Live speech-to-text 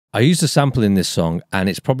I used a sample in this song, and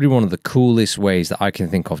it's probably one of the coolest ways that I can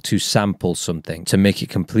think of to sample something, to make it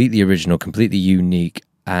completely original, completely unique,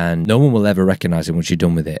 and no one will ever recognize it once you're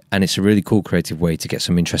done with it. And it's a really cool creative way to get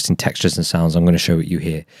some interesting textures and sounds. I'm going to show it you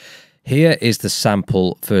here. Here is the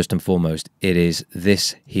sample first and foremost. It is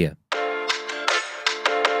this here.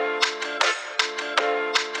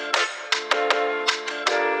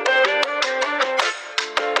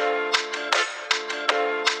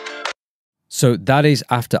 So that is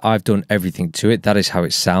after I've done everything to it. That is how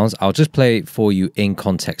it sounds. I'll just play it for you in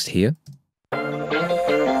context here.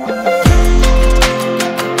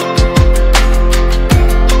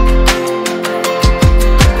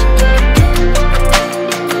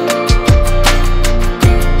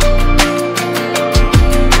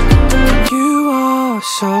 You are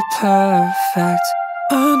so perfect.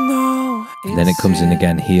 I know. And then it comes in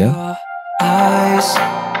again here. Eyes.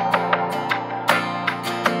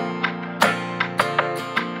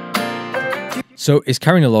 So it's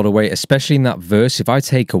carrying a lot of weight, especially in that verse. If I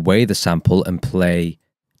take away the sample and play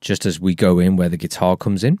just as we go in where the guitar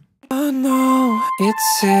comes in. I know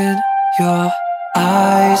it's in your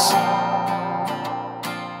eyes.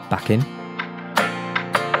 Back in.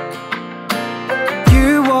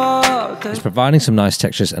 You are It's providing some nice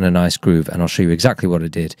textures and a nice groove, and I'll show you exactly what I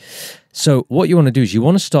did. So what you want to do is you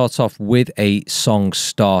want to start off with a song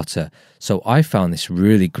starter. So I found this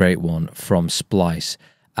really great one from Splice,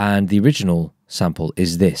 and the original sample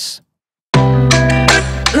is this.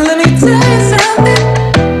 Let me tell you something.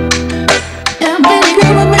 I'm getting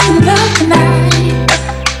good with making love tonight.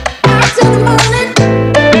 Out till the morning.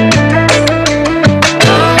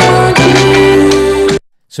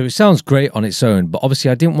 So it sounds great on its own, but obviously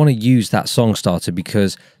I didn't want to use that song starter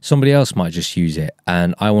because somebody else might just use it,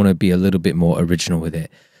 and I want to be a little bit more original with it.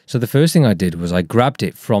 So the first thing I did was I grabbed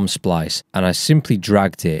it from Splice and I simply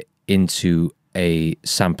dragged it into a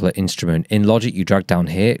sampler instrument. In Logic, you drag down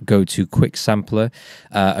here, go to Quick Sampler,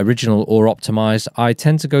 Original or Optimized. I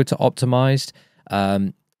tend to go to Optimized,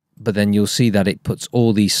 but then you'll see that it puts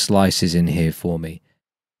all these slices in here for me,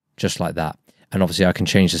 just like that. And obviously I can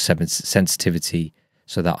change the sensitivity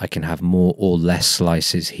so that I can have more or less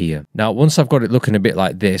slices here. Now, once I've got it looking a bit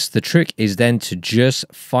like this, the trick is then to just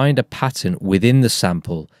find a pattern within the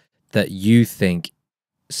sample that you think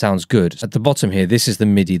sounds good. At the bottom here, this is the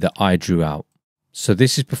MIDI that I drew out. So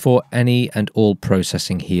this is before any and all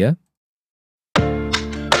processing here.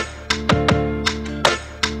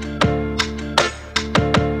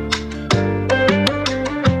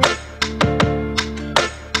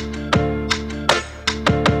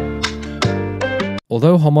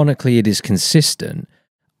 Although harmonically it is consistent,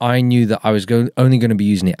 I knew that I was only going to be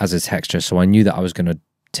using it as a texture, so I knew that I was going to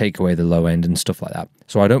take away the low end and stuff like that.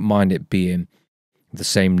 So I don't mind it being the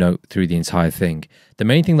same note through the entire thing. The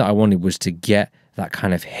main thing that I wanted was to get that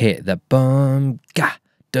kind of hit, that bum, ga,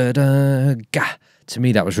 da, da, ga. To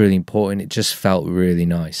me, that was really important. It just felt really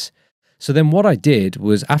nice. So then what I did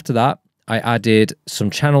was after that, I added some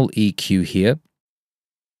channel EQ here.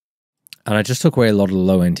 And I just took away a lot of the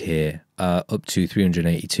low end here, up to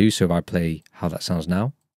 382. So if I play how that sounds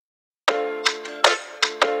now.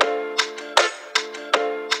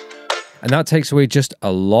 And that takes away just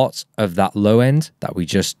a lot of that low end that we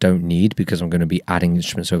just don't need because I'm going to be adding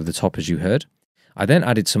instruments over the top, as you heard. I then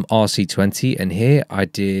added some RC20, and here I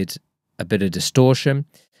did a bit of distortion,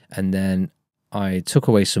 and then I took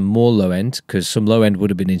away some more low end because some low end would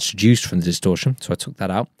have been introduced from the distortion, so I took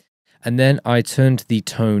that out. And then I turned the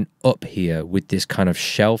tone up here with this kind of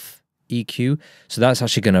shelf EQ, so that's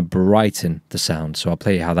actually going to brighten the sound. So I'll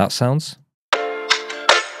play you how that sounds.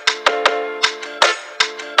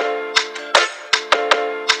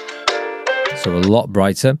 So a lot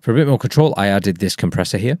brighter. For a bit more control, I added this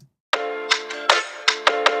compressor here.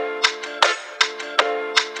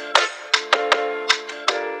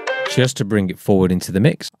 Just to bring it forward into the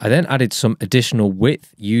mix. I then added some additional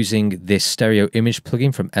width using this stereo image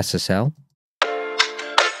plugin from SSL.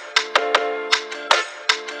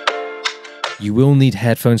 You will need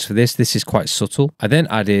headphones for this. This is quite subtle. I then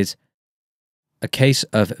added a case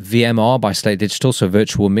of VMR by Slate Digital, so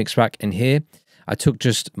virtual mix rack in here. I took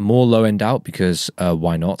just more low end out because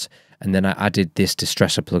why not? And then I added this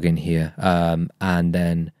distressor plugin here, and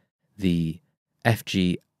then the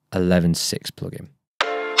FG 11.6 plugin.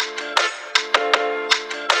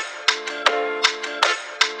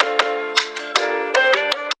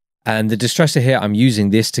 And the distressor here, I'm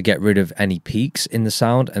using this to get rid of any peaks in the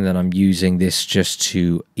sound, and then I'm using this just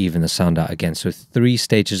to even the sound out again. So 3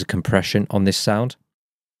 stages of compression on this sound.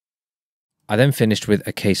 I then finished with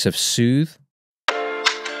a case of Soothe.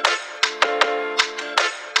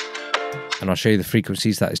 And I'll show you the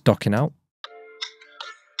frequencies that it's docking out.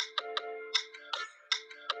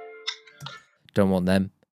 don't want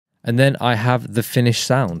them. And then I have the finished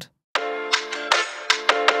sound.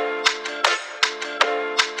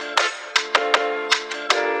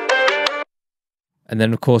 And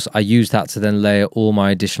then, of course, I use that to then layer all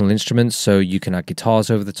my additional instruments, so you can add guitars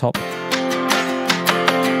over the top.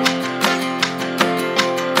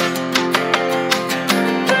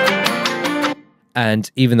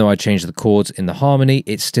 And even though I changed the chords in the harmony,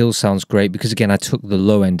 it still sounds great because, again, I took the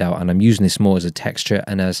low end out and I'm using this more as a texture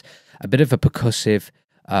and as a bit of a percussive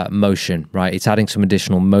motion, right? It's adding some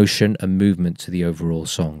additional motion and movement to the overall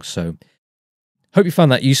song. So hope you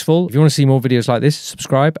found that useful. If you want to see more videos like this,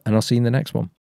 subscribe and I'll see you in the next one.